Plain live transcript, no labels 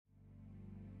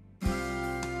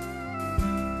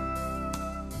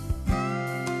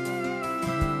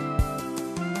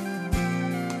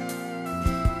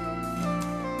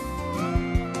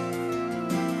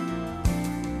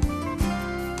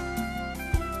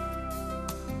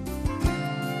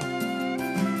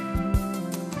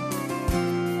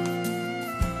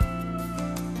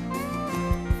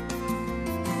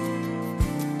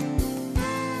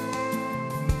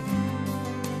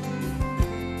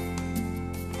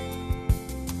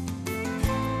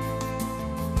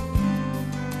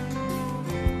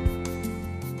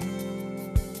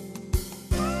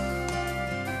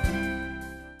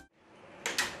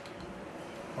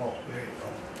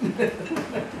Oh,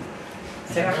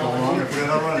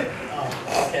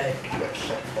 okay.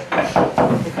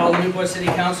 We call the Newport City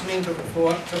Council meeting to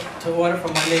order for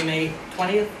Monday, May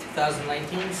 20th,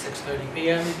 2019, 6:30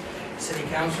 p.m. City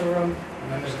Council Room.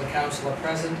 Members of the council are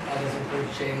present. Others include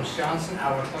James Johnson,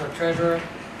 our clerk treasurer,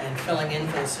 and filling in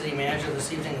for the city manager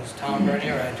this evening is Tom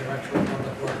Bernier, our director of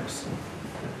public works.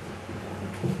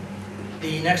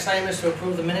 The next item is to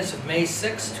approve the minutes of May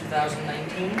 6,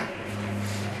 2019. I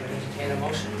would entertain a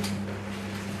motion.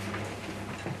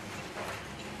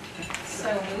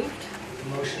 So moved. The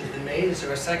motion's been made. Is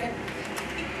there a second?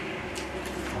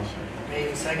 Made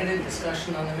and seconded.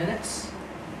 Discussion on the minutes.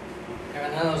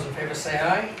 Hearing none, those in favor say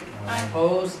aye. Aye.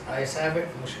 Opposed? Ayes have it.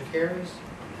 Motion carries.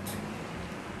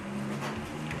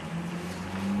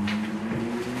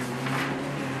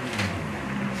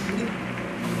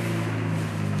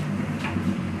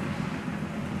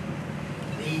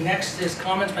 The next is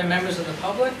comments by members of the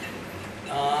public.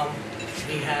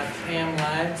 We have Pam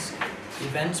Ladd's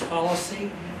events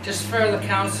policy. Just for the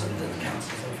council's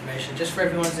information, just for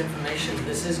everyone's information,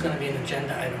 this is going to be an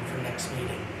agenda item for next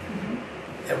meeting.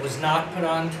 It was not put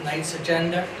on tonight's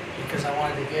agenda because I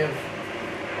wanted to give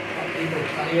people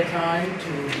plenty of time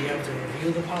to be able to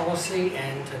review the policy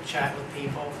and to chat with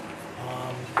people.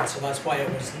 And so that's why it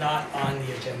was not on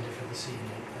the agenda for this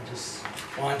evening. I just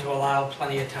wanted to allow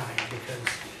plenty of time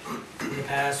because in the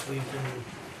past we've been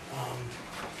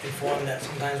informed that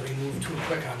sometimes we move too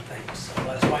quick on things. So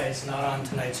that's why it's not on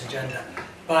tonight's agenda.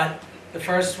 But the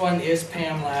first one is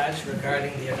Pam Ladd's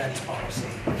regarding the events policy.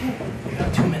 You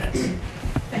have 2 minutes.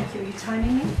 Thank you. Are you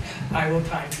timing me? I will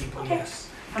time people, Okay. yes.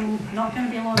 I'm not going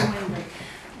to be long-winded.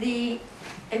 The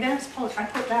events policy, I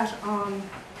put that on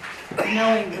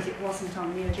knowing that it wasn't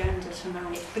on the agenda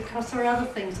tonight because there are other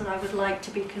things that I would like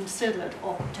to be considered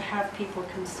or to have people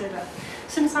consider.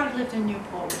 Since I've lived in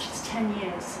Newport, which is 10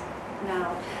 years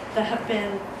now, there have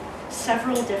been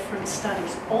several different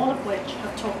studies, all of which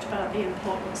have talked about the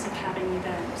importance of having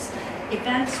events.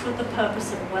 Events with the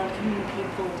purpose of welcoming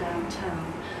people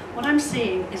downtown. What I'm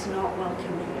seeing is not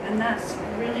welcoming, and that's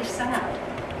really sad.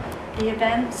 The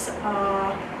events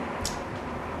are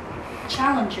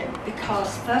challenging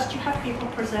because first you have people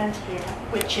present here,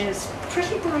 which is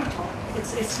pretty brutal.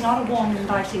 It's not a warm,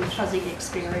 inviting, fuzzy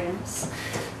experience.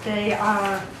 They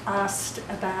are asked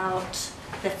about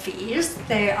their fees.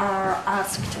 They are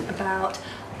asked about,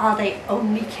 are they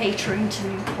only catering to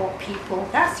Newport people?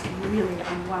 That's really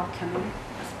unwelcoming,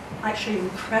 actually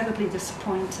incredibly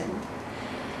disappointing.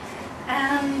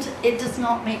 And it does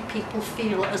not make people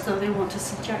feel as though they want to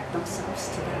subject themselves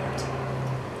to that.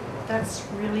 That's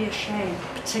really a shame,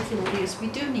 particularly as we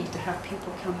do need to have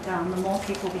people come down. The more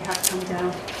people we have come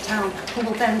downtown who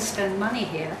will then spend money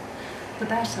here, the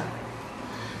better.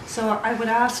 So I would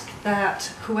ask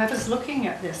that whoever's looking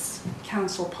at this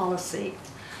council policy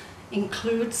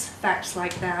includes facts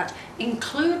like that,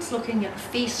 includes looking at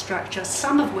fee structure,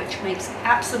 some of which makes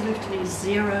absolutely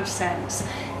zero sense.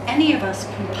 Any of us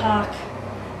can park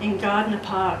in Gardner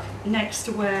Park next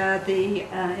to where the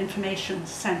information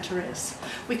centre is.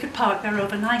 We could park there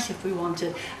overnight if we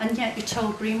wanted, and yet you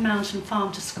told Green Mountain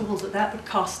Farm to School that that would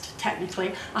cost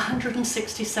technically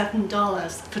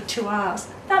 $167 for 2 hours.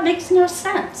 That makes no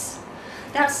sense.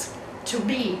 That's, to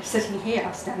me, sitting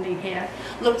here, standing here,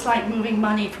 looks like moving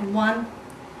money from one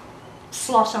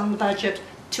slot on the budget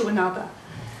to another.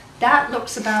 That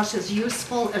looks about as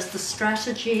useful as the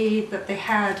strategy that they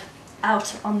had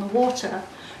out on the water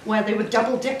where they were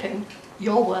double dipping,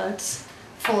 your words,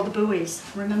 for the buoys.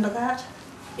 Remember that?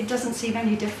 It doesn't seem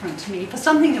any different to me. For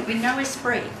something that we know is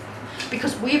free,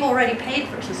 because we've already paid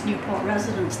for it as Newport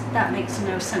residents, that makes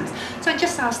no sense. So I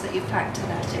just ask that you factor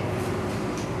that in.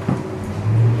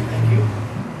 Thank you.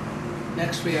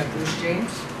 Next we have Bruce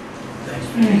James. Thanks,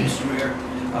 Mr. Mayor.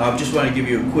 Just want to give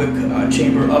you a quick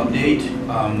chamber update.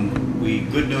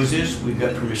 Good news is we've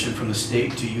got permission from the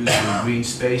state to use the green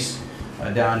space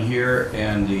down here,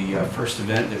 and the first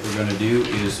event that we're going to do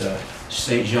is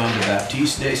St. Jean de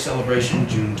Baptiste Day celebration,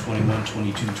 June 21,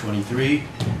 22, 23.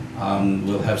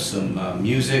 We'll have some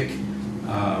music,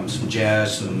 some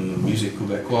jazz, some music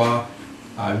Quebecois.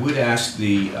 I would ask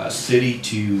the city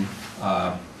to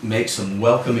make some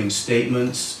welcoming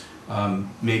statements,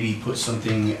 maybe put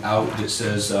something out that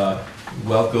says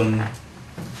welcome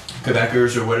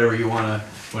Quebecers, or whatever you want to,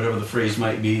 whatever the phrase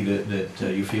might be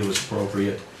that you feel is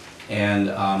appropriate. And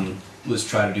let's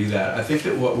try to do that. I think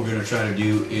that what we're going to try to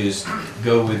do is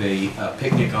go with a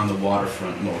picnic on the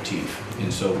waterfront motif,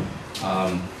 and so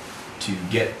to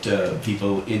get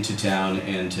people into town,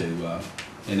 and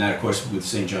that of course with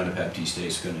St. John de Baptiste Day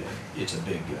it's a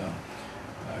big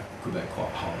Quebec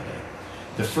holiday.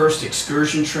 The first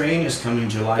excursion train is coming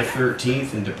July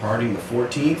 13th and departing the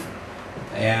 14th.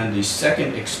 And the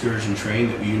second excursion train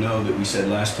that you know that we said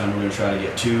last time we're going to try to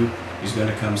get two is going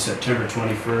to come September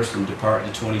 21st and depart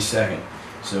the 22nd.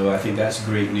 So I think that's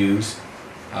great news.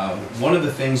 One of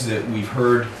the things that we've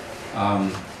heard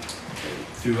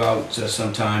throughout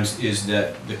sometimes is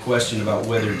that the question about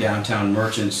whether downtown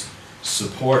merchants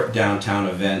support downtown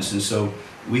events. And so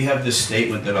we have this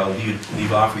statement that I'll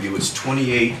leave off with you. It's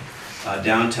 28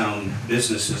 downtown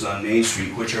businesses on Main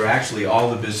Street, which are actually all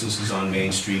the businesses on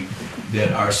Main Street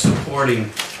that are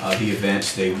supporting the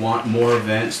events. They want more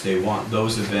events, they want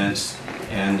those events,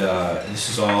 and this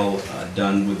is all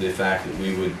done with the fact that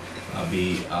we would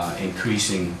be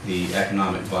increasing the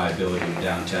economic viability of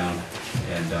downtown,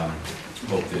 and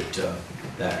hope that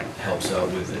that helps out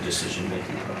with the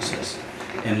decision-making process.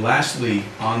 And lastly,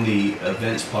 on the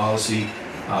events policy,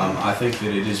 I think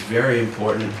that it is very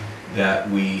important that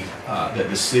that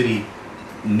the city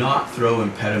not throw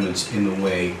impediments in the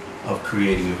way of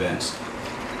creating events.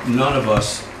 None of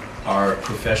us are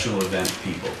professional event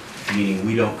people, meaning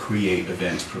we don't create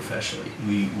events professionally.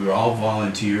 We're all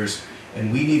volunteers,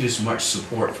 and we need as much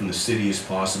support from the city as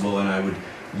possible, and I would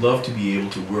love to be able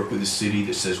to work with the city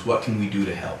that says, what can we do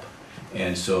to help?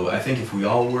 And so I think if we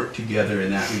all work together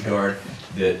in that regard,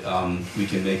 that we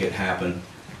can make it happen.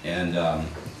 And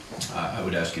I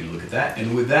would ask you to look at that.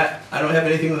 And with that, I don't have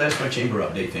anything. That's my chamber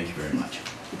update. Thank you very much.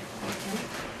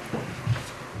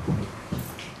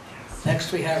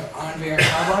 Next we have Andrea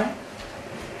Carbine.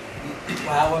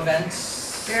 WOW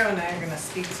events. Vero and I are going to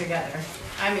speak together.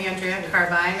 I'm Andrea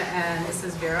Carbine, and this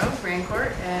is Vero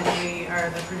Rancourt, and we are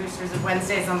the producers of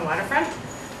Wednesdays on the Waterfront.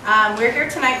 We're here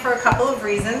tonight for a couple of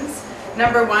reasons.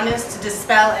 Number one is to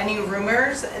dispel any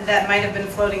rumors that might have been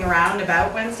floating around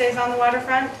about Wednesdays on the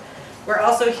Waterfront. We're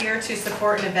also here to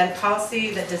support an event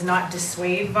policy that does not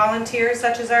dissuade volunteers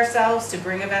such as ourselves to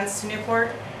bring events to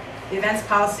Newport. The events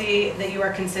policy that you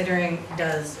are considering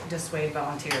does dissuade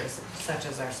volunteers such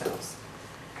as ourselves.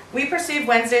 We perceive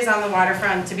Wednesdays on the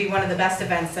Waterfront to be one of the best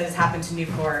events that has happened to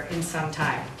Newport in some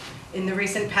time, in the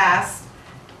recent past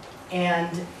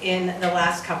and in the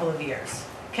last couple of years.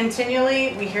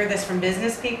 Continually, we hear this from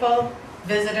business people,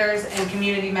 visitors, and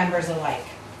community members alike.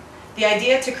 The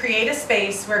idea to create a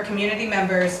space where community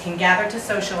members can gather to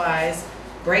socialize,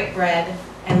 break bread,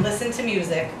 and listen to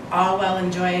music, all while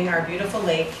enjoying our beautiful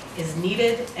lake, is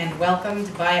needed and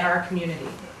welcomed by our community.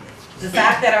 The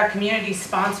fact that our community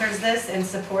sponsors this and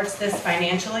supports this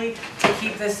financially to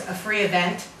keep this a free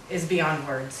event is beyond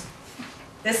words.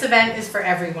 This event is for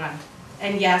everyone,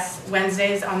 and yes,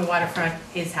 Wednesdays on the Waterfront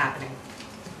is happening.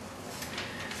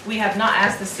 We have not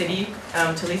asked the city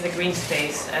to lease the green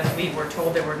space, as we were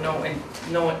told there were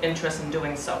no interest in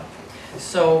doing so.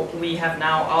 So we have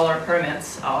now all our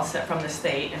permits all set from the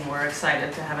state, and we're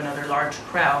excited to have another large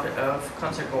crowd of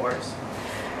concert goers.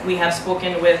 We have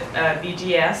spoken with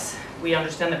BGS. We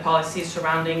understand the policies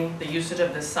surrounding the usage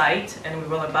of the site, and we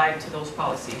will abide to those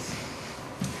policies.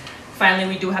 Finally,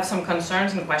 we do have some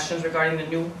concerns and questions regarding the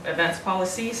new events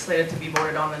policy slated to be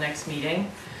voted on the next meeting.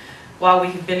 While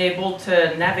we've been able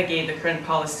to navigate the current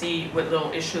policy with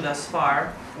little issue thus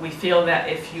far, we feel that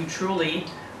if you truly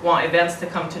want events to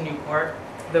come to Newport,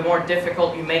 the more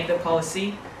difficult you make the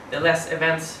policy, the less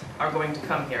events are going to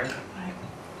come here.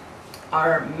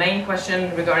 Our main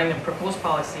question regarding the proposed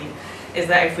policy is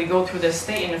that if we go through the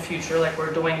state in the future, like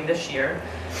we're doing this year,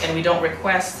 and we don't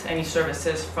request any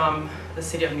services from the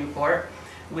city of Newport,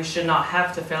 we should not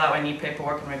have to fill out any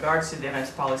paperwork in regards to the events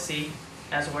policy,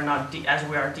 as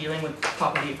we are dealing with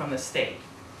property from the state.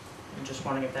 I'm just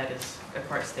wondering if that is a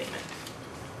correct statement.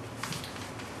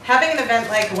 Having an event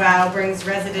like WOW brings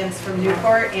residents from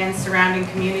Newport and surrounding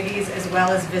communities as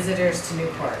well as visitors to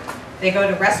Newport. They go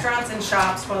to restaurants and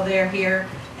shops while they're here,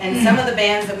 and some of the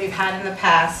bands that we've had in the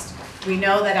past, we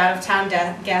know that out-of-town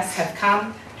guests have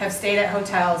come, have stayed at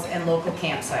hotels and local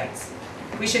campsites.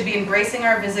 We should be embracing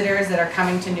our visitors that are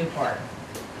coming to Newport.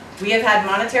 We have had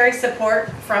monetary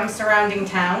support from surrounding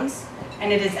towns,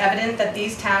 and it is evident that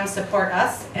these towns support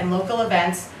us and local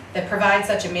events that provide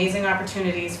such amazing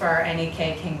opportunities for our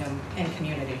NEK kingdom and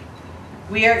community.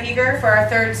 We are eager for our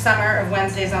third summer of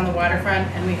Wednesdays on the Waterfront,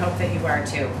 and we hope that you are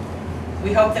too.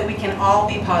 We hope that we can all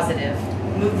be positive,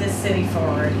 move this city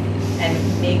forward,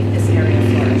 and make this area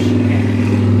flourish.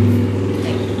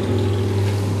 Thank you.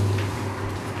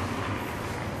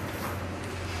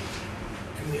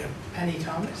 And we have Penny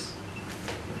Thomas.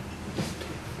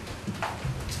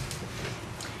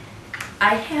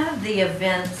 I have the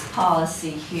events policy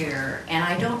here, and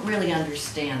I don't really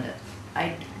understand it.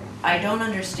 I don't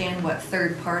understand what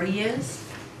third party is.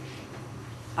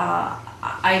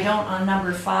 I don't, on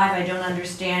number 5, I don't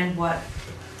understand what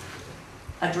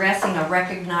addressing a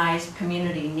recognized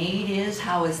community need is.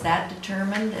 How is that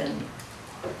determined? And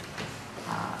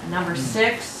number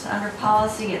 6, under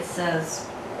policy, it says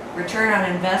return on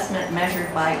investment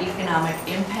measured by economic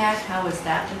impact. How is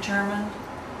that determined?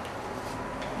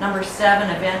 Number 7,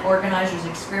 event organizers'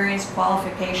 experience,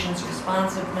 qualifications,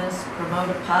 responsiveness, promote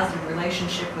a positive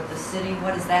relationship with the city.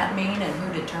 What does that mean and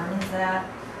who determines that?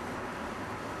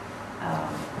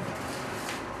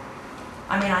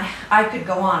 I mean, I could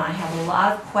go on. I have a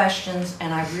lot of questions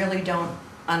and I really don't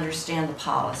understand the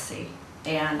policy.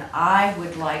 And I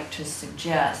would like to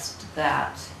suggest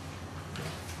that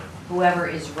whoever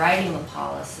is writing the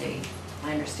policy,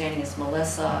 my understanding is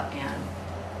Melissa and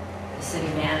the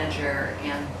city manager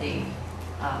and the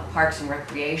Parks and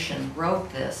Recreation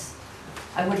wrote this.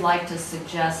 I would like to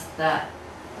suggest that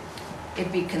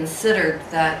it be considered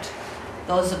that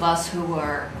those of us who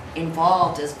are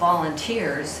involved as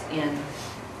volunteers in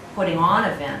putting on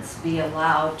events be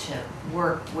allowed to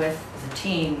work with the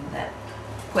team that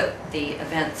put the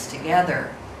events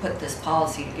together, put this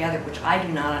policy together, which I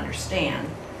do not understand,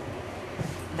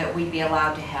 that we be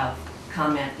allowed to have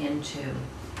comment into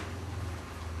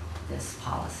this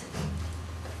policy.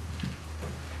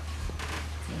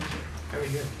 Thank you. Very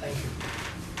good, thank you.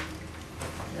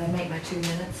 Did I make my 2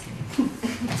 minutes?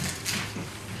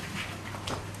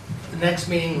 The next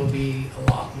meeting will be a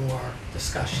lot more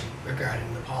discussion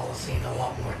regarding the policy and a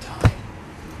lot more time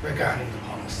regarding the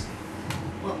policy.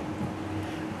 Well,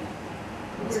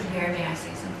 Mr. Mayor, may I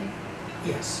say something?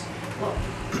 Yes. Well,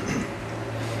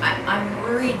 I'm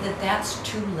worried that that's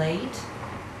too late,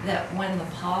 that when the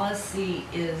policy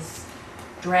is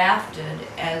drafted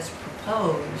as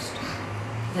proposed,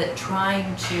 that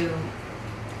trying to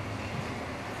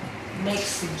make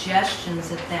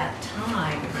suggestions at that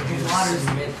time, Could you the water's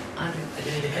submit, under. I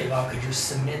didn't mean to cut you off, could you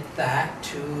submit that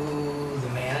to the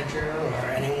manager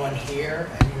or anyone here?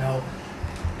 And, you know,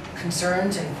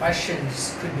 concerns and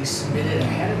questions could be submitted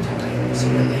ahead of time so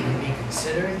that they can be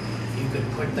considered. You could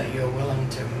put that you're willing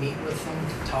to meet with them,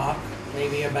 to talk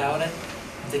maybe about it,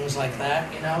 things like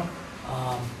that, you know?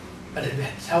 But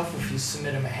it's helpful if you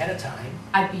submit them ahead of time.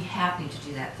 I'd be happy to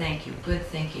do that, thank you, good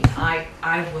thinking. I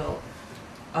will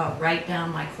write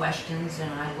down my questions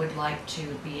and I would like to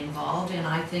be involved, and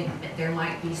I think that there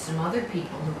might be some other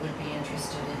people who would be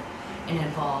interested in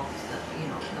involved, you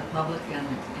know, the public and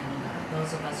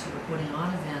those of us who are putting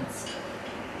on events.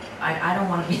 I don't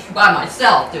want to be by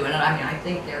myself doing it. I mean, I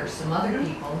think there are some other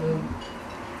people who,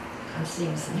 I'm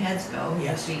seeing some heads go, who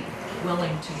Yes. would be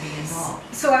willing to be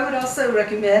involved. So I would also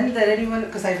recommend that anyone,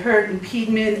 because I've heard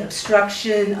impediment,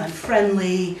 obstruction,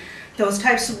 unfriendly, those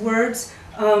types of words,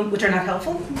 which are not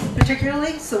helpful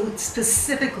particularly. So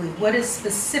specifically, what is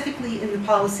specifically in the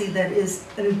policy that is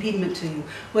an impediment to you?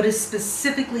 What is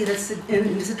specifically, that's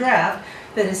in this draft,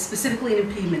 that is specifically an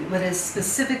impediment? What is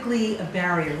specifically a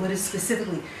barrier? What is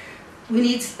specifically, whoever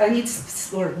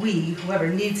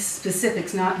needs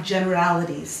specifics, not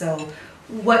generalities. So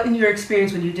what, in your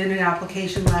experience, when you did an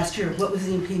application last year, what was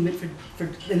the impediment for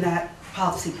in that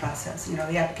policy process, you know,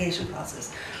 the application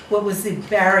process? What was the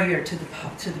barrier to the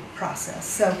process?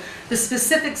 So the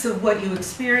specifics of what you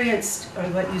experienced or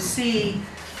what you see,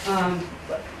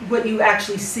 what you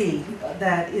actually see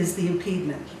that is the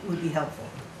impediment would be helpful.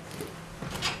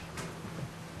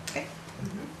 Okay.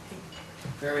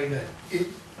 Very good.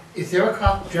 Is there a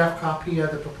draft copy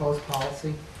of the proposed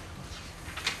policy?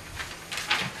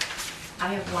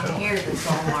 I have one here that's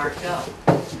all marked up.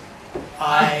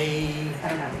 I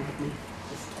don't have it with me.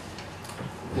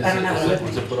 Is I don't have it with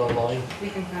was it put online? We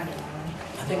can find it online.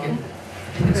 I think it's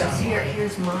Because online.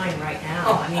 here's mine right now.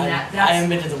 Oh, I mean, I that's. haven't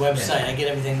been to the website, I get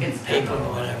everything in It's- paper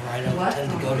or whatever, I don't What?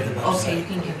 tend to go to the Okay, you website.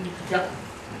 can do.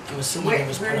 I'm assuming it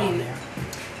was Where put do on you- there.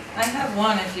 I have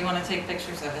one if you want to take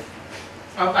pictures of it.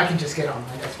 Oh, I can just get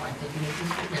online, that's fine. Thank you,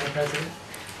 Madam President.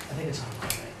 I think it's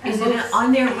online, right? Is it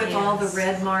on there with all the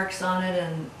red marks on it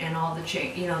and all the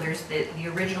you know, there's the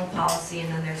original policy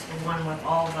and then there's the one with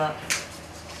all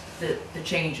the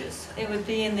changes? It would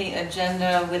be in the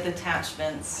agenda with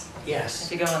attachments. Yes.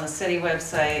 If you go on the city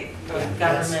website, go to Yeah,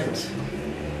 government,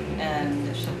 and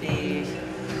it should be,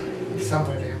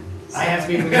 Somewhere there. I have to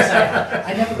be, because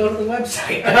I never go to the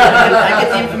website. I get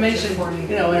the information,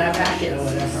 you know, in a packet or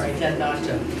whatever, I tend not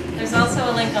to. there's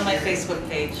also a link on my Facebook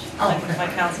page. Oh, Like, okay. my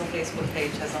council Facebook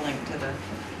page has a link to the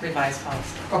revised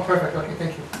policy. Oh, perfect, okay,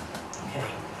 thank you. Okay.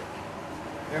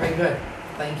 Very good,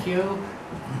 thank you.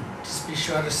 Just be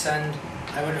sure to send,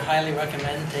 I would highly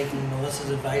recommend taking Melissa's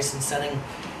advice and sending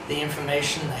the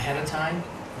information ahead of time,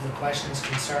 the questions,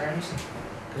 concerns,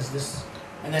 because this,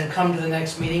 and then come to the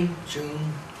next meeting, June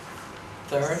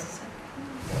 3rd,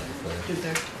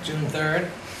 June 3rd,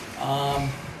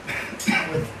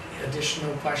 with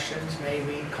additional questions,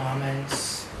 maybe,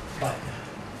 comments, but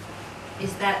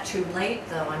Is that too late,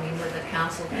 though? I mean, would the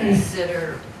council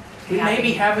consider we may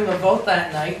be having... having a vote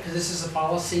that night, because this is a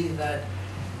policy that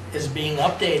is being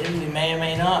updated, we may or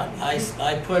may not. I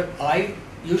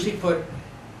usually put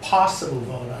possible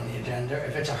vote on the agenda.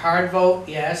 If it's a hard vote,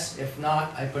 yes. If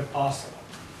not, I put possible.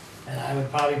 And I would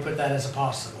probably put that as a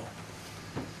possible.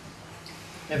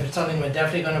 If it's something we're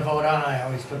definitely gonna vote on, I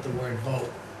always put the word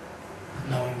vote,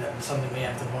 knowing that it's something we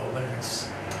have to vote. But if it's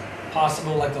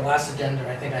possible, like the last agenda,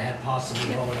 I think I had possible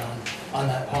vote on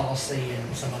that policy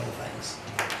and some other things.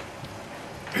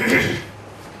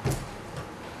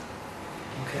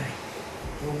 Okay,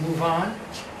 we'll move on.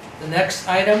 The next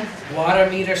item, water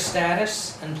meter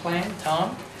status and plan.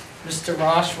 Tom? Mr.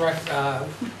 Ross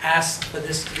asked for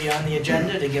this to be on the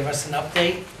agenda to give us an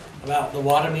update about the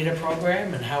water meter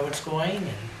program and how it's going.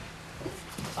 And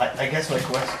I guess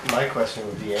my question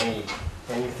would be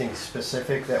anything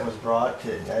specific that was brought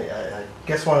to, I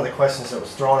guess one of the questions that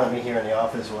was thrown at me here in the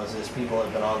office was this people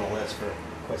have been on the list for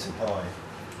quite some time.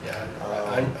 Yeah,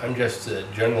 I'm just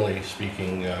generally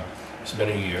speaking, it's been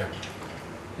a year.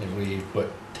 If we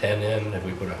put 10 in, if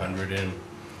we put 100 in,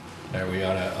 are we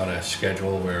on a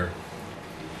schedule where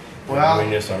we're doing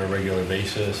this on a regular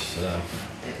basis?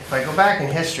 If I go back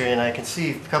in history, and I can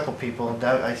see a couple people,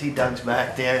 I see Doug's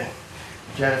back there,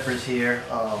 Jennifer's here.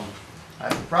 I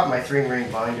brought my 3-ring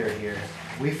binder here.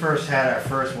 We first had our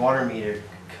first water meter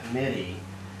committee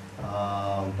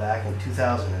back in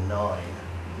 2009.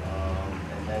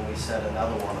 And then we set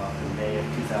another one up in May of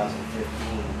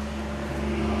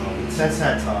 2015. Since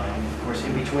that time, of course,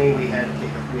 in between we had the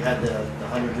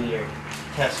 100-meter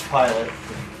test pilot to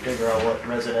figure out what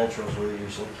residentials were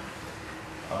using.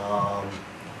 I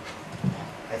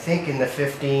think in the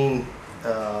 15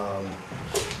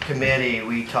 committee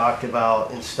we talked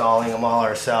about installing them all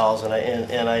ourselves, and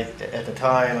I at the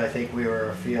time I think we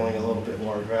were feeling a little bit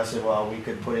more aggressive. Well, we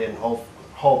could put in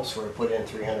hopes were to put in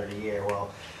 300 a year.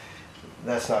 Well,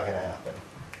 that's not going to happen.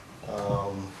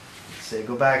 So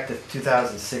go back to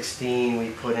 2016,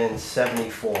 we put in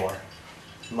 74.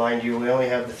 Mind you, we only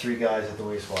have the 3 guys at the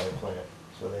wastewater plant.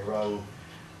 So they run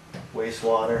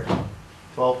wastewater,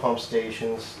 12 pump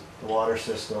stations, the water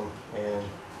system, and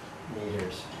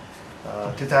meters.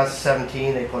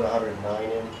 2017, they put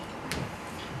 109 in.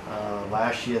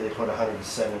 Last year, they put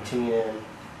 117 in.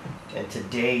 And to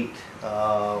date,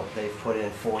 they've put in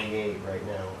 48 right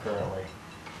now, currently.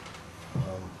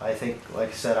 I think, like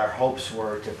I said, our hopes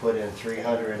were to put in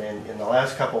 300, and in the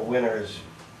last couple of winters,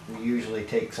 we usually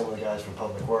take some of the guys from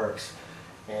Public Works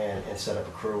and set up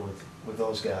a crew with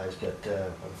those guys, but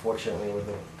unfortunately with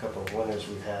the couple of winters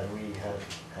we've had, we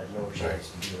had no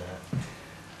chance to do that.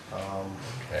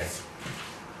 Okay.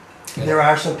 There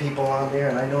are some people on there,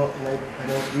 and I know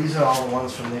these are all the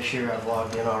ones from this year I've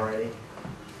logged in already.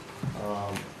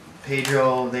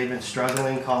 Pedro, they've been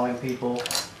struggling calling people.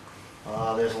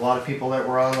 There's a lot of people that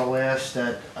were on the list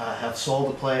that have sold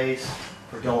the place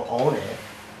or don't own it,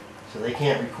 so they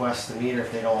can't request the meter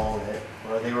if they don't own it,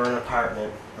 or they were in an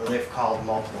apartment, or they've called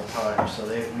multiple times. So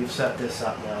we've set this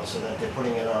up now so that they're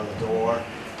putting it on the door,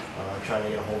 trying to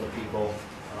get a hold of people.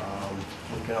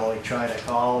 We can only try to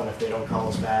call, and if they don't call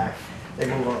us back, they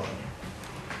move on.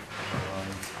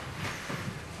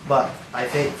 But I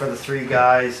think for the 3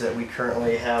 guys that we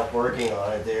currently have working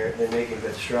on it, they're making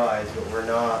good strides, but we're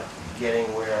not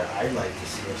getting where I'd like to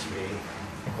see us be,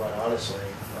 quite honestly.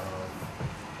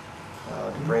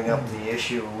 To bring up the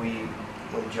issue,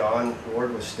 when John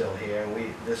Ward was still here,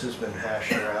 and this has been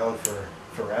hashed around for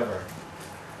forever.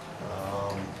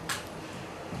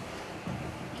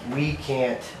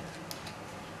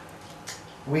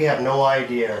 We have no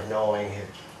idea of knowing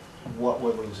what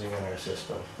we're losing in our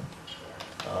system.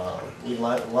 We'd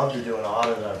love to do an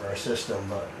audit of our system,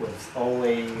 but with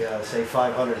only, say,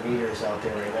 500 meters out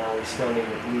there right now, we still need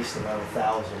at least about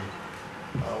 1,000.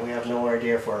 We have no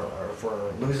idea if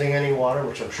we're losing any water,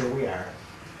 which I'm sure we are,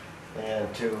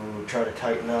 and to try to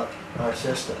tighten up our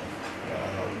system.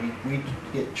 We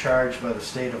get charged by the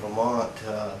state of Vermont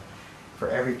for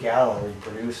every gallon we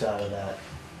produce out of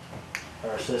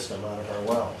our system, out of our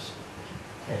wells.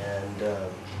 And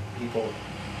people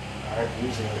aren't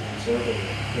using it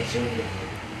conservatively.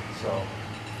 So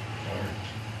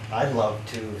I'd love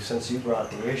to, since you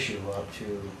brought the issue up,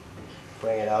 to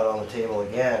bring it out on the table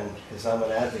again, because I'm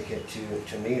an advocate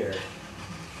to meter.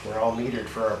 We're all metered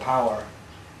for our power.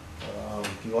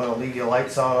 If you want to leave your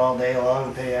lights on all day long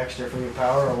and pay extra for your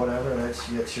power or whatever,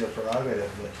 that's your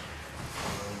prerogative. But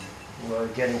we're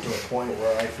getting to a point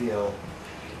where I feel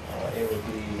it would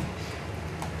be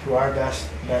to our best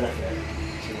benefit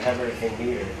to have everything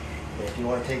metered. And if you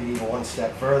want to take it even one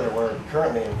step further, we're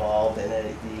currently involved in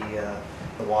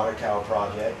the water tower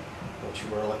project, which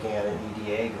we're looking at an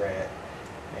EDA grant.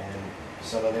 And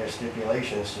some of their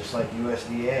stipulations, just like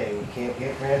USDA, we can't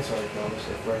get grants like those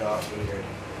if we're not metered.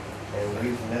 And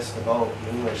we've missed the boat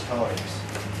numerous times.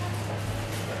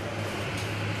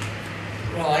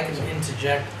 Well, I can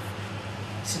interject.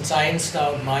 Since I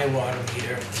installed my water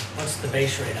meter, what's the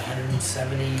base rate,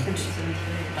 170,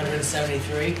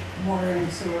 173? Water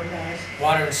and sewer guys.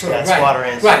 Water and sewer, That's right. water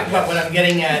and sewer, Right, but yes. what I'm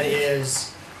getting at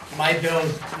is, my bill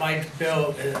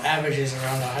averages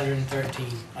around 113.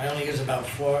 I only use about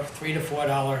 $3 to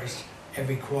 $4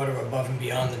 every quarter above and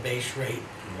beyond the base rate.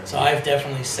 So I've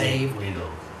definitely saved. We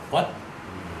know. What?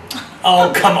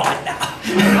 Oh, come on now.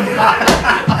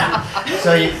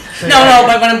 No,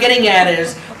 but what I'm getting at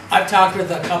is, I've talked with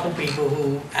a couple people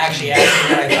who actually asked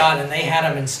me what I thought, and they had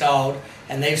them installed,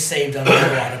 and they've saved on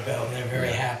their water bill, and they're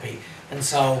very happy. And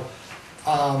so,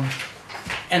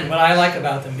 and what I like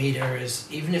about the meter is,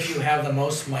 even if you have the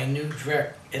most minute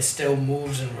drip, it still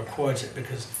moves and records it,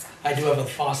 because I do have a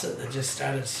faucet that just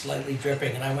started slightly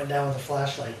dripping, and I went down with a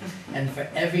flashlight, and for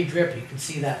every drip, you can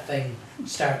see that thing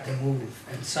start to move.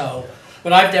 And so,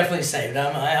 but I've definitely saved.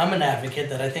 I'm an advocate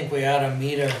that I think we ought to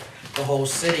meter the whole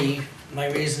city. My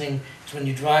reasoning is when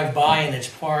you drive by and it's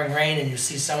pouring rain and you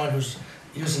see someone who's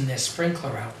using their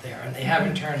sprinkler out there and they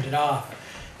haven't turned it off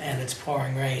and it's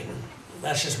pouring rain,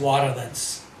 that's just water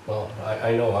that's... Well,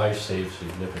 I know I've saved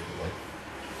significantly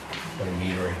by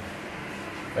metering.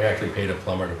 I actually paid a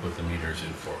plumber to put the meters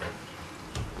in for me,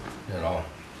 you know,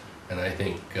 and I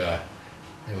think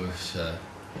it was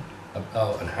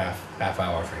about a half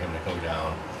hour for him to go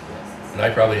down. And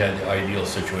I probably had the ideal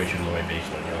situation in my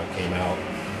basement, you know, it came out,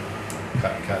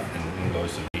 cut, and in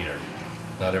goes the meter.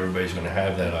 Not everybody's going to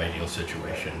have that ideal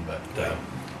situation, but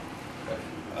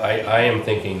I am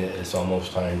thinking that it's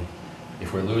almost time,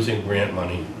 if we're losing grant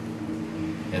money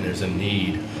and there's a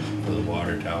need for the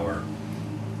water tower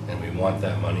and we want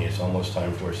that money, it's almost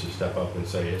time for us to step up and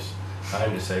say it's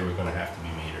time to say we're going to have to be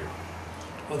metered.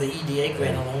 Well, the EDA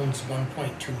grant alone is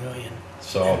 1.2 million.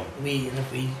 So, and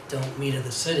if we don't meter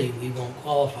the city, we won't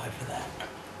qualify for that.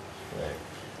 Right.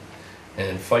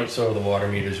 and fights over the water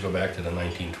meters go back to the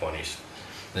 1920s.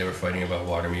 They were fighting about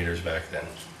water meters back then.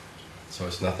 So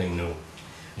it's nothing new.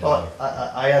 Well,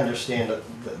 I understand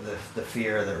the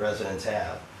fear that residents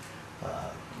have.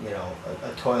 You know,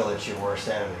 a toilet's your worst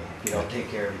enemy. If you don't take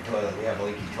care of your toilet, you have a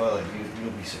leaky toilet,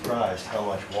 you'll be surprised how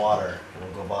much water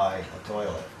will go by a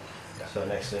toilet. Yeah. So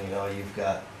next thing you know, you've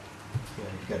got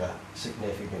a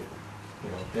significant,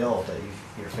 bill that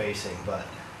you're facing. But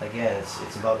again,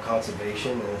 it's about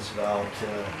conservation and it's about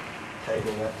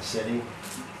tightening up the city.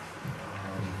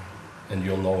 And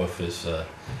you'll know if there's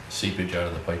seepage out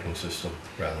of the piping system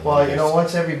rather than... Well,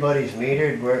 once everybody's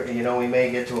metered, we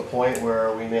may get to a point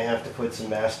where we may have to put some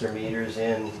master meters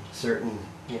in certain,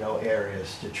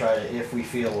 areas to try to, if we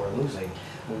feel we're losing.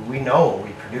 We know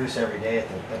we produce every day at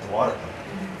the water pump.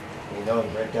 We know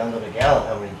right down to the gallon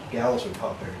how many gallons we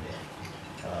pump every day.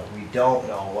 We don't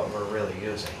know what we're really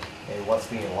using and what's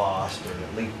being lost or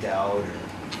leaked out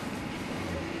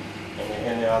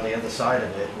and on the other side of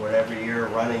it, whatever you're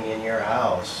running in your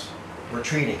house, we're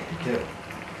treating it too.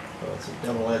 So it's a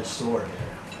double-edged sword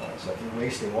there. So if you're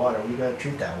wasting water, we got to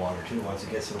treat that water too once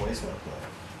it gets to the wastewater plant.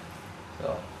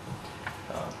 So,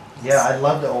 yeah, I'd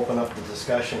love to open up the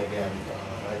discussion again.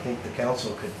 I think the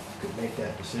council could make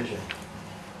that decision,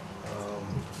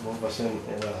 move us in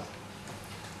the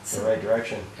right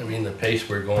direction. I mean, the pace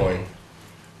we're going,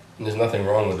 and there's nothing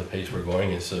wrong with the pace we're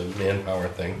going, it's a manpower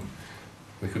thing.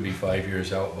 We could be 5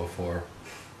 years out before,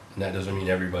 and that doesn't mean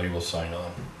everybody will sign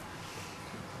on.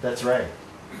 That's right.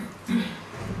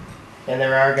 And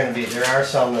there are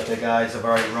some that the guys have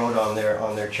already wrote on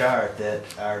their chart that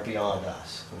are beyond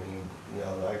us. I mean,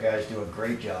 our guys do a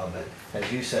great job, but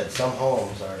as you said, some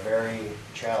homes are very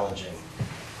challenging.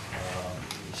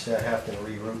 You start having to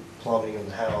reroute plumbing in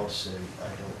the house, and I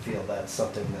don't feel that's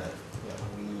something that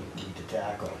we need to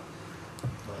tackle.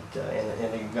 But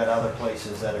and you've got other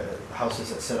places that are houses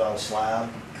that sit on a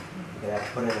slab. You're gonna have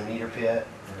to put in a meter pit,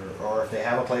 or if they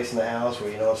have a place in the house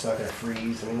where it's not gonna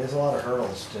freeze. I mean, there's a lot of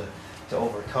hurdles to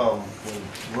overcome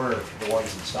when we're the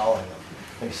ones installing them.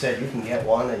 Like you said, you can get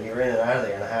one and you're in and out of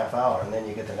there in a half hour, and then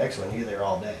you get the next one, you're there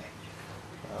all day.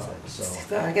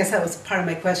 So I guess that was part of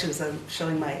my question, was I'm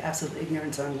showing my absolute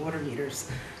ignorance on water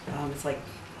meters. It's like,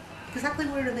 exactly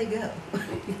where do they go?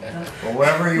 Well,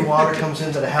 wherever your water comes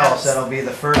into the house, that'll be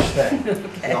the first thing.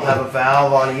 Okay. You'll have a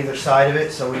valve on either side of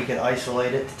it so we can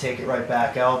isolate it to take it right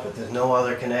back out, but there's no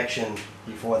other connection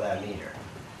before that meter.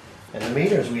 And the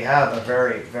meters we have are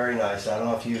very, very nice. I don't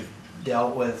know if you've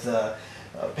dealt with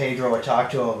Pedro or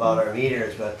talked to him about our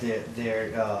meters, but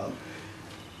they're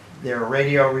a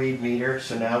radio read meter,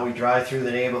 so now we drive through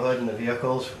the neighborhood in the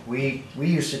vehicles. We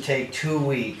used to take 2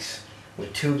 weeks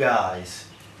with 2 guys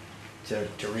to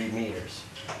read meters.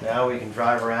 Now we can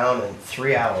drive around in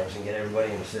 3 hours and get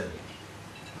everybody in the city.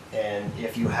 And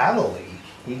if you have a leak,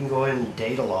 he can go in and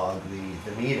data log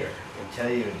the meter and tell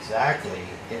you exactly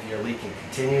if you're leaking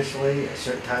continuously, at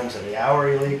certain times of the hour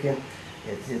you're leaking.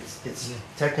 It's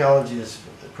technology is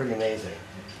pretty amazing.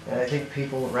 And I think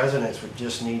residents would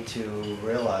just need to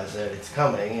realize that it's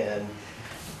coming, and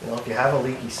if you have a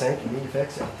leaky sink, you need to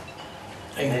fix it.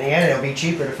 And in the end, it'll be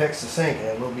cheaper to fix the sink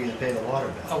than it will be to pay the water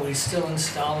bill. Are we still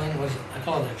installing, I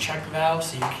call it a check valve,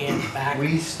 so you can't back?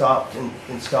 We stopped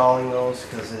installing those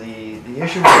because the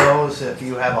issue with those, if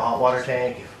you have a hot water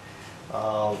tank,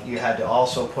 you had to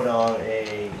also put on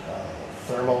a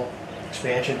thermal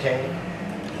expansion tank.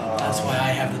 That's why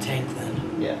I have the tank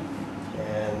then. Yeah,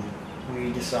 and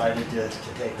we decided to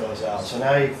take those out. So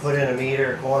now you put in a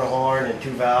meter, corner horn, and 2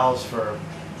 valves for,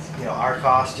 our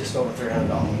cost just over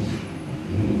 $300.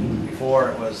 Before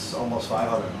it was almost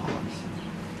 $500.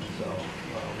 So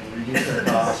we reduced our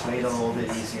cost, made it a little bit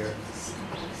easier.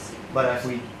 But if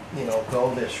we,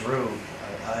 go this route,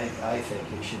 I think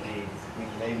it should be, we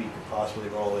maybe could possibly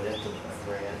roll it into a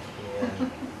grant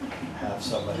and have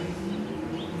somebody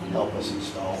help us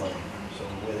install them. So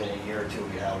within a year or two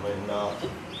we have them, not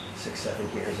 6, 7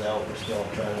 years out, we're still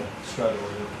trying to struggle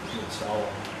to install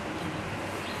them.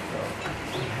 So.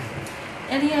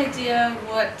 Any idea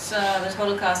what the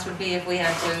total cost would be if we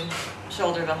had to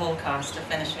shoulder the whole cost to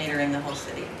finish metering the whole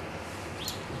city?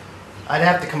 I'd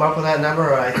have to come up with that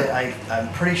number.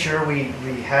 I'm pretty sure we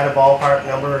had a ballpark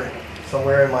number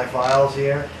somewhere in my files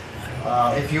here.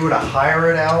 If you were to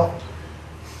hire it out,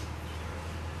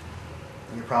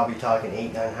 you're probably talking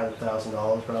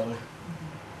 $800,000-900,000 probably.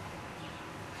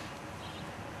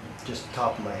 Just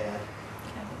top of my head.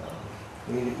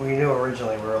 We knew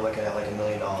originally we were looking at like $1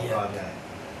 million project.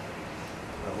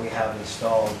 We have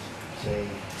installed, say,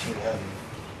 300.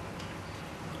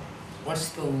 What's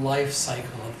the life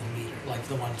cycle of the meter? Like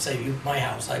the one, say, my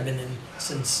house, I've been in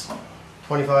since...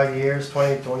 25 years,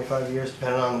 25 years,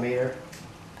 depending on the meter.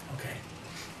 Okay.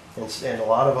 And a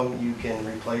lot of them, you can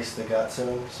replace the guts in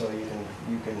them, so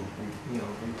you can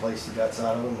replace the guts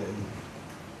out of them and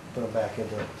put them back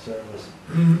into service.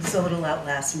 So it'll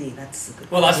outlast me, that's a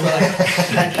good. Well, that's what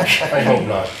I hope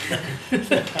not.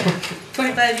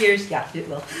 25 years, yeah, it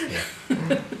will.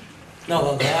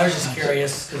 No, I was just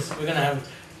curious, because we're gonna have,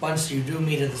 once you do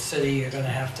meter the city, you're gonna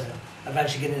have to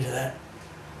eventually get into that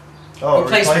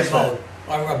replacement mode.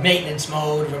 Or a maintenance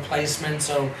mode, replacement,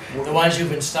 so the ones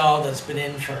you've installed that's been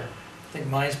in for, I think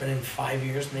mine's been in 5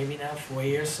 years, maybe now, 4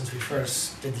 years, since we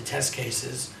first did the test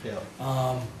cases. Yeah.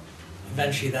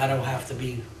 Eventually that'll have to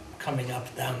be coming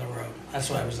up down the road. That's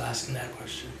why I was asking that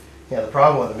question. Yeah, the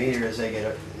problem with the meter is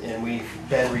and we've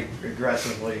been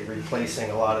aggressively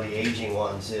replacing a lot of the aging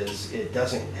ones, is it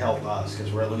doesn't help us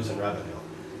because we're losing revenue.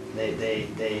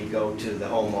 They go to the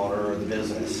homeowner or the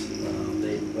business.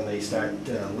 When they start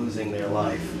losing their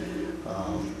life,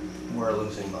 we're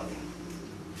losing money.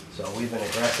 So we've been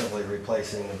aggressively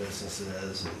replacing the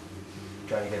businesses and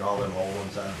trying to get all them old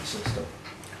ones out of the system.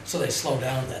 So they slow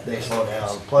down then? They slow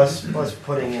down. Plus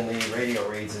putting in the radio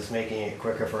reads is making it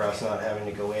quicker for us not having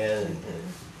to go in and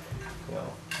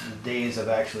the days of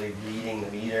actually reading the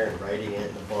meter and writing it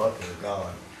in the book are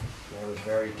gone. It was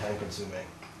very time consuming.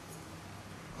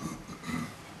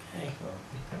 Okay.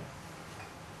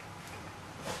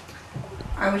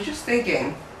 I was just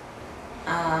thinking,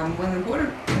 when the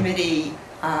Board Committee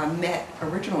met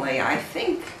originally, I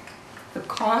think the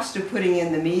cost of putting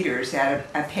in the meters at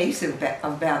a pace of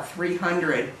about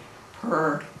 300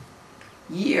 per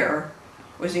year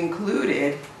was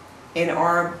included in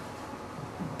our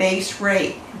base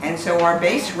rate. And so our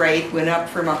base rate went up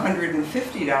from $150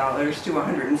 to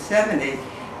 $170,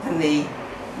 and the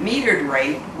metered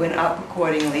rate went up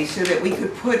accordingly so that we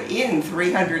could put in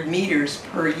 300 meters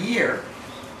per year.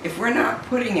 If we're not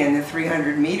putting in the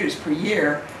 300 meters per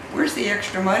year, where's the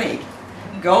extra money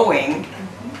going?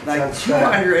 Like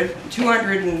 200,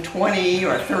 220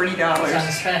 or $30.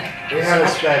 We haven't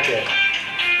spent it.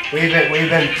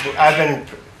 I've been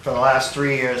for the last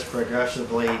 3 years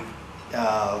progressively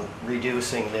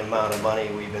reducing the amount of money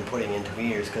we've been putting into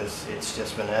meters, because it's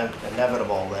just been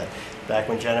inevitable that back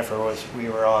when Jennifer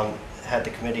had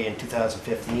the committee in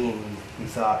 2015, we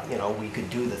thought we could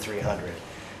do the 300.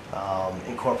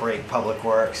 incorporate public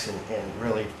works and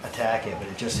really attack it, but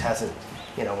it just hasn't,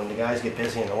 you know, when the guys get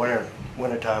busy in the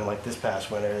winter time like this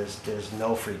past winter, there's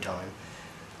no free time.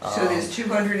 So there's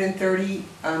 230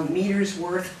 meters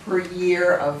worth per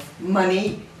year of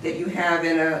money that you have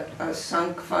in a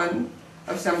sunk fund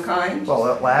of some kind?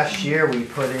 Well, last year we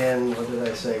put in, what did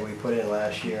I say, we put in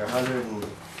last year,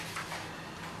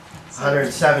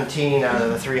 117 out of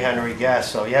the 300 we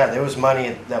guessed, so yeah, there was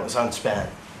money that was unspent.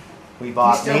 We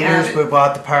bought still have meters, it? we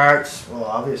bought the parts, well,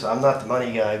 obviously, I'm not the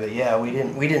money guy, but yeah, we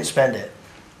didn't spend it.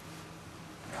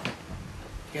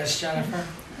 Yes, Jennifer?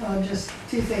 Just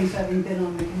two things, having been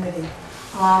on the committee.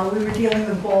 We were dealing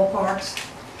with ballparks,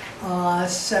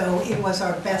 so it was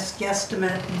our best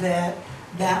guesstimate that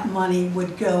that money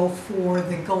would go for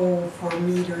the goal for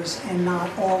meters, and not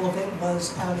all of it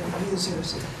was out of the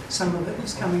users. Some of it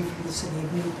was coming from the city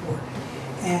of Newport.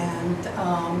 And,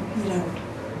 you know,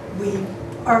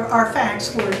 our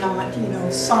facts were not, you know,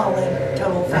 solid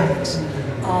total facts.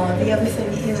 The other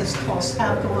thing is costs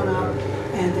have gone up,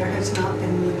 and there has not been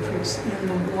an increase in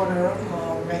the water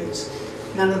rates.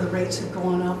 None of the rates have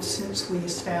gone up since we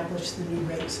established the new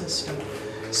rate system.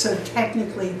 So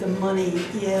technically the money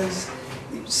is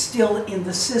still in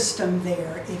the system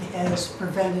there. It has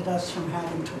prevented us from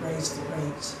having to raise the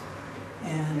rates.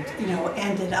 And, you know,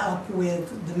 ended up with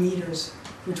the meters,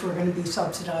 which were going to be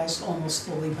subsidized almost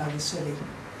fully by the city.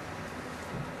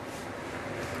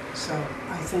 So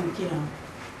I think, you know,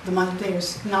 the money,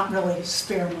 there's not really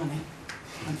spare money,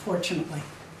 unfortunately.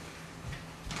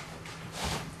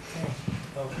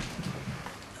 Okay. Well,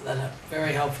 that's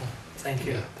very helpful. Thank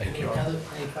you. Yeah, thank you.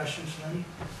 Any questions, Lenny? No?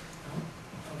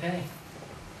 Okay.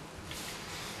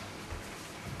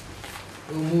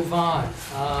 We'll move on.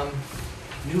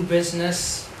 New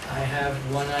business, I have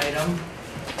one item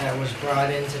that was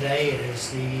brought in today. It is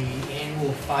the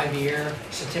annual 5-year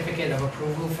certificate of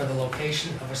approval for the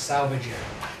location of a salvage yard.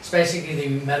 It's basically the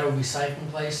metal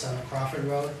recycling place on the Crawford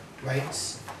Road,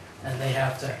 Wrights, and we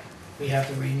have to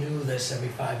renew this every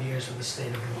 5 years with the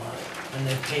state of Vermont. And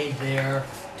they've paid their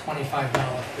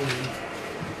 $25 fee.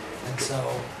 And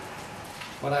so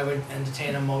what I would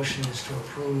entertain a motion is to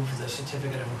approve the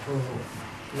certificate of approval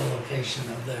for the location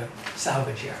of the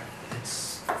salvage yard. It's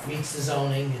meets the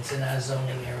zoning, it's in our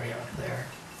zoning area up there.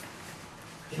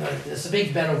 You know, it's a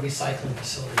big metal recycling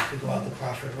facility if you go out the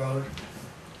Crawford Road.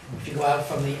 If you go out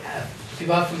from the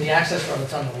access road,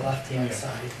 it's on the left-hand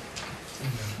side.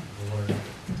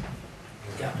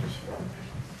 Yeah.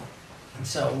 And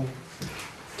so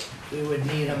we would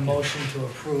need a motion to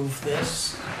approve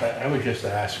this. I would just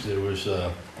ask, there was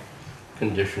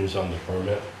conditions on the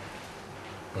permit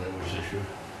when it was issued.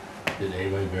 Did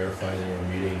anybody verify they were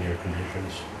meeting their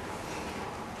conditions?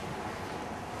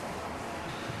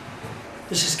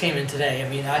 This just came in today. I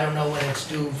mean, I don't know when it's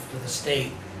due for the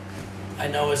state. I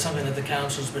know it's something that the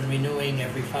council's been renewing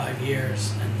every 5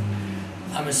 years, and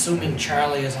I'm assuming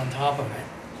Charlie is on top of it.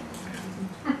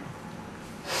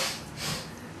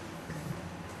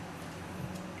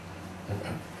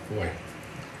 Boy,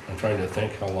 I'm trying to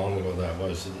think how long ago that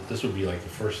was. This would be like the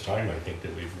first time, I think,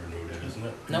 that we've renewed it, isn't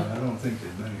it? No. I don't think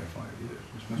they've been here 5 years.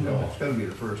 No. It's gotta be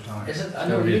the first time. Is it? It's I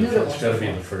know gotta we be renewed it once it's gotta be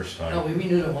before. the first time. No, we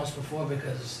renewed it once before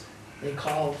because they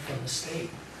called from the state.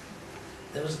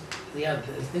 There was, yeah, I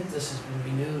think this has been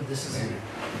renewed. This is,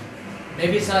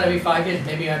 maybe it's not every 5 years,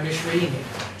 maybe I'm misreading it.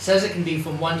 It says it can be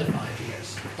from 1 to 5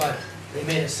 years, but they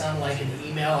made it sound like in the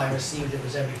email I received it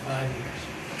was every 5 years.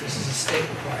 This is a state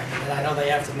requirement, and I know they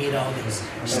have to meet all these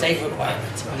state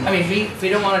requirements. I mean, if we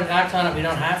don't want to act on it, we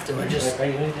don't have to. I just,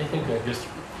 I think that just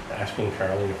asking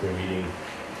Charlie if they're meeting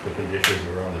the conditions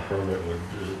that are on the permit would,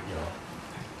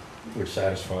 would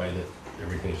satisfy that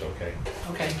everything's okay.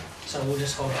 okay, so we'll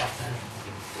just hold off then.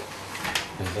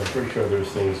 'Cause I'm pretty sure there's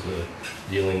things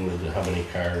dealing with how many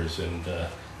cars and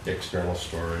external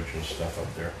storage and stuff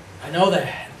up there. I know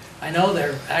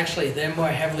they're actually, they're more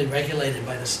heavily regulated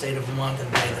by the state of Vermont than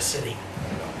by the city.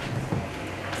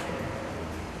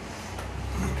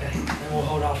 Okay, then we'll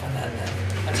hold off on that then.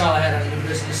 That's all I had on new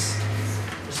business.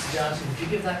 Mr. Johnson, would you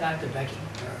give that back to Becky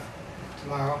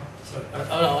tomorrow?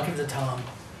 Oh no, I'll give it to Tom.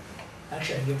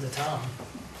 Actually, I'll give it to Tom.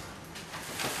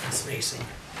 And spacing.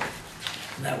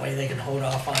 And that way they can hold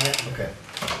off on it. Okay.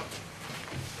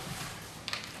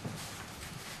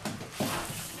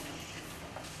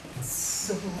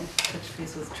 So we'll touch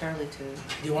base with Charlie too.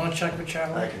 Do you want to check with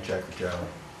Charlie? I can check with Charlie.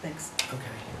 Thanks.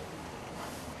 Okay.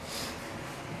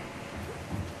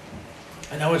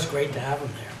 I know it's great to have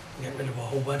them there. Get rid of a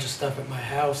whole bunch of stuff at my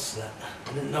house that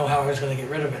I didn't know how I was gonna get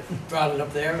rid of it. Brought it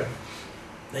up there and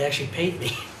they actually paid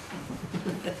me.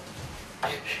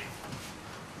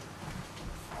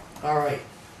 All right.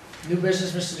 New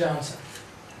business, Mr. Johnson.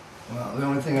 Well, the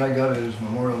only thing I got is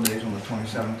Memorial Day's on the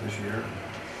 27th this year.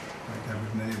 I'd like to have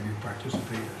as many of you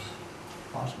participate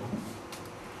as possible.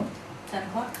 10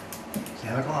 o'clock?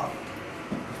 10 o'clock.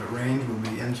 If it rains,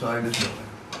 we'll be inside this building.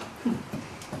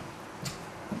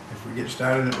 If we get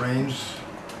started and it rains,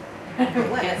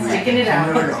 Sticking it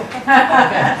I'm gonna out.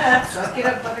 go. Suck it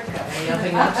up, buttercup.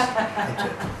 Anything else? That's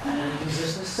it. Any new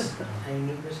business? Any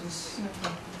new business?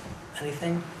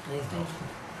 Anything? Anything?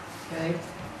 Okay.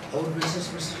 Old business,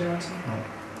 Mr. Johnson?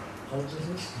 No. Old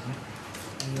business?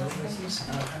 Any old business?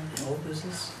 Old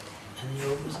business? Any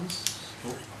old business?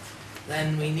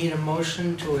 Then we need a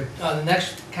motion to, the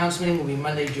next council meeting will be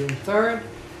Monday, June 3rd,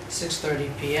 6:30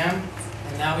 PM.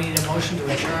 And now we need a motion to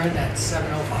adjourn at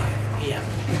 7:05 PM.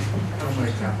 I'll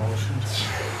make that motion.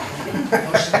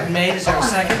 Motion's been made, is there a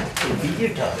second?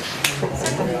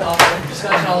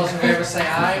 Discussion, all those in favor say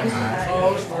aye.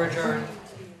 Opposed, we're adjourned.